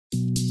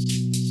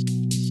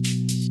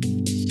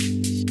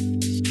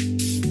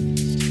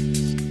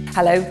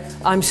Hello,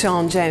 I'm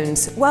Sian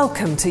Jones.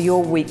 Welcome to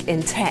Your Week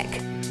in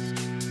Tech.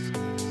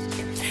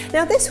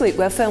 Now this week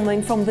we're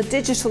filming from the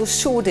Digital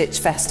Shoreditch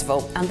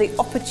Festival and the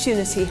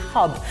Opportunity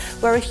Hub,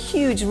 where a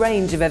huge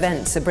range of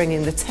events are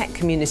bringing the tech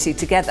community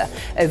together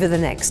over the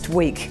next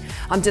week.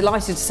 I'm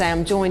delighted to say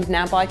I'm joined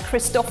now by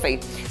Chris Doffey.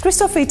 Chris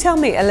Doffey, tell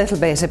me a little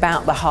bit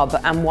about the Hub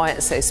and why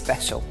it's so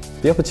special.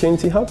 The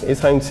Opportunity Hub is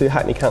home to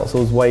Hackney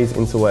Council's Ways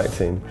into Work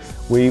team.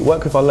 We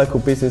work with our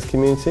local business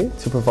community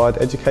to provide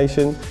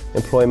education,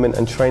 employment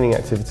and training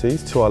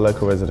activities to our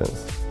local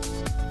residents.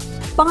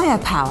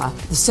 Biopower,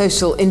 the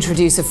social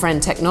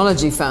introducer-friend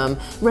technology firm,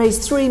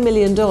 raised $3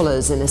 million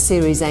in a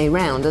Series A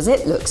round as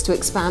it looks to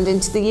expand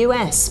into the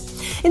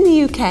US. In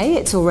the UK,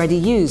 it's already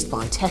used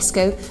by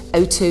Tesco,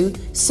 O2,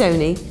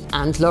 Sony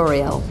and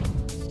L'Oreal.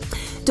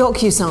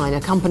 DocuSign,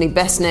 a company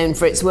best known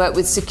for its work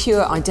with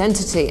secure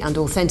identity and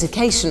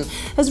authentication,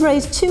 has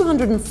raised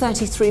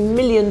 $233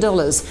 million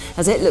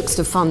as it looks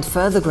to fund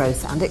further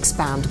growth and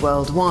expand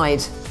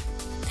worldwide.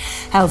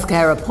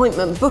 Healthcare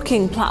appointment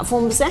booking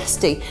platform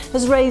Zesty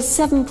has raised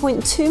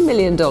 $7.2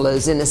 million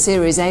in a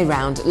Series A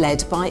round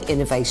led by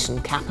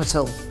Innovation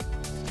Capital.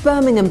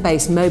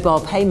 Birmingham-based mobile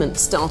payment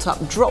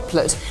startup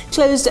Droplet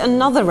closed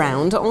another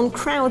round on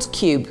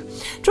Crowdcube.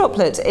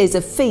 Droplet is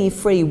a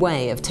fee-free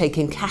way of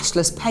taking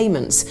cashless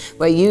payments,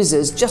 where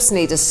users just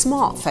need a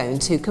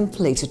smartphone to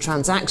complete a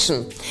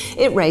transaction.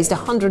 It raised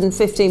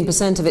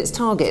 115% of its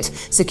target,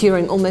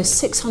 securing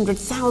almost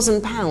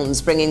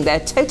 £600,000, bringing their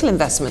total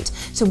investment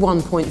to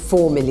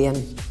 $1.4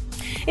 million.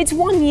 It's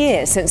 1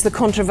 year since the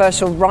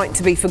controversial right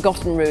to be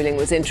forgotten ruling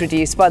was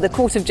introduced by the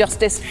Court of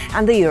Justice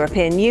and the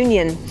European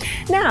Union.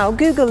 Now,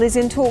 Google is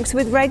in talks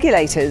with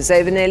regulators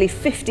over nearly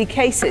 50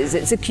 cases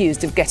it's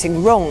accused of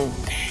getting wrong.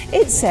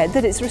 It said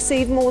that it's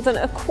received more than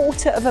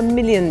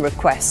 250,000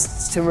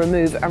 requests to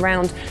remove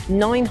around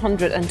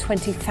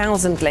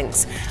 920,000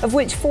 links, of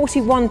which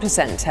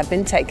 41% have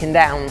been taken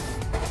down.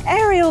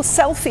 Aerial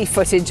selfie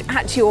footage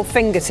at your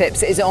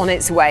fingertips is on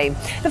its way.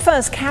 The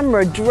first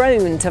camera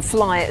drone to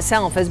fly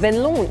itself has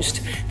been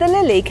launched. The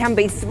Lily can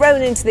be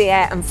thrown into the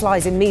air and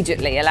flies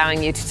immediately,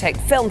 allowing you to take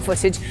film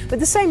footage with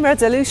the same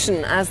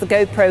resolution as the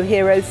GoPro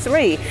Hero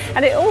 3,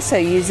 and it also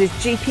uses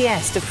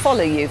GPS to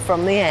follow you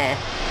from the air.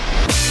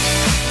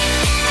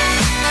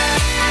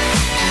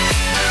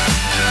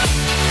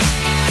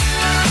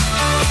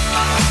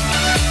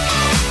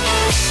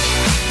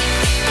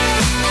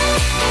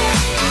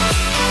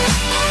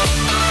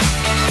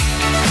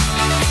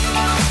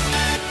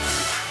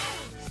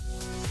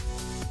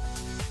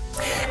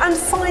 And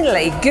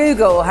finally,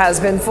 Google has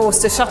been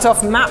forced to shut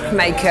off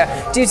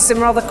MapMaker due to some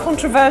rather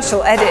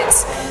controversial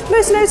edits,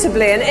 most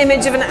notably an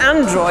image of an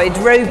Android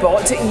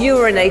robot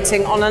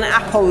urinating on an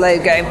Apple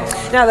logo.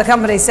 Now, the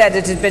company said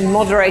it had been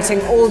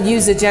moderating all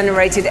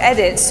user-generated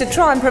edits to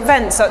try and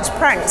prevent such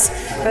pranks,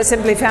 but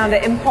simply found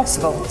it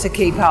impossible to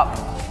keep up.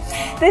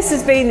 This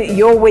has been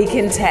Your Week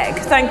in Tech.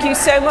 Thank you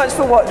so much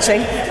for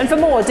watching, and for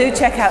more, do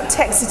check out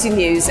Tech City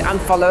News and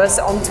follow us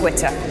on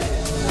Twitter.